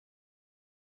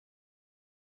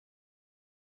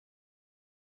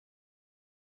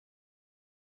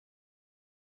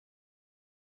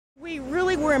We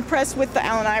really were impressed with the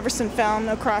Allen Iverson film,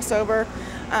 No Crossover,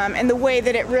 and the way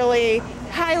that it really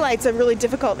highlights a really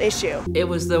difficult issue. It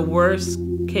was the worst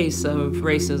case of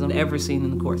racism ever seen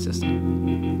in the court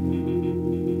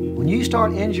system. When you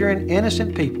start injuring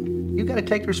innocent people, you've got to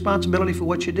take responsibility for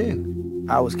what you do.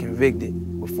 I was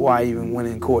convicted before I even went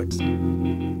in court.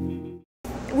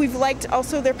 We've liked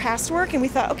also their past work, and we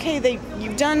thought, okay,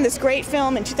 you've done this great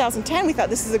film in 2010. We thought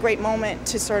this is a great moment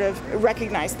to sort of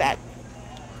recognize that.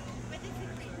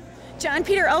 John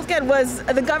Peter Altgeld was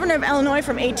the governor of Illinois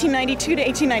from 1892 to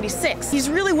 1896.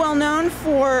 He's really well known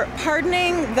for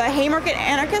pardoning the Haymarket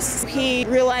anarchists. He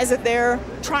realized that their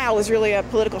trial was really a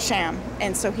political sham,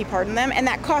 and so he pardoned them, and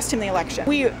that cost him the election.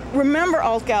 We remember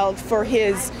Altgeld for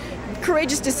his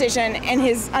courageous decision and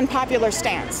his unpopular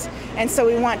stance. And so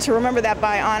we want to remember that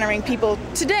by honoring people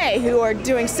today who are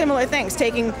doing similar things,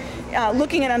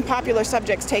 looking at unpopular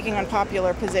subjects, taking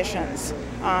unpopular positions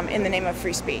in the name of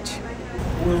free speech.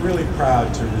 We're really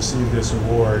proud to receive this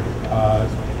award.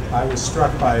 I was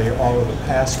struck by all of the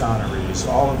past honorees,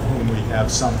 all of whom we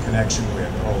have some connection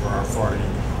with over our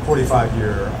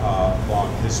 45-year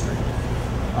long history.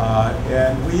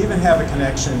 And we even have a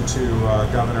connection to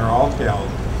Governor Altgeld,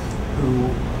 who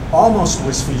almost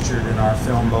was featured in our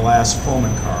film, The Last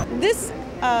Pullman Car. This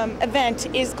event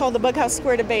is called the Bughouse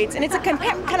Square Debates, and it's a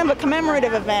kind of a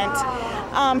commemorative event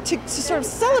to sort of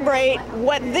celebrate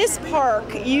what this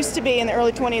park used to be in the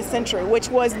early 20th century, which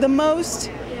was the most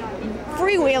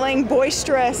freewheeling,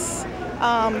 boisterous,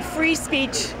 free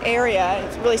speech area,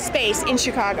 really space in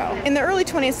Chicago. In the early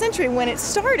 20th century, when it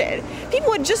started,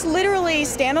 people would just literally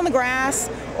stand on the grass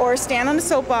or stand on a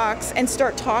soapbox and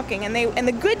start talking, and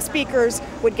the good speakers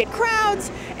would get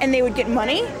crowds, and they would get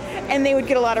money, and they would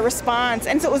get a lot of response,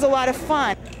 and so it was a lot of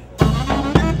fun.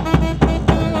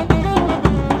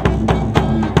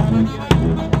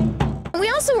 We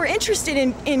also were interested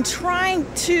in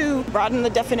trying to broaden the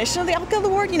definition of the Altgeld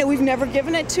Award. You know, we've never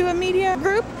given it to a media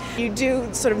group. You do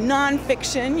sort of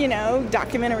nonfiction,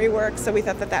 documentary work, so we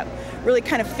thought that really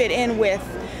kind of fit in with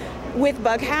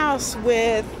Bughouse,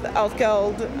 with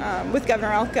Altgeld, with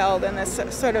Governor Altgeld, and this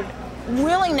sort of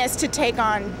willingness to take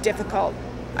on difficult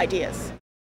ideas.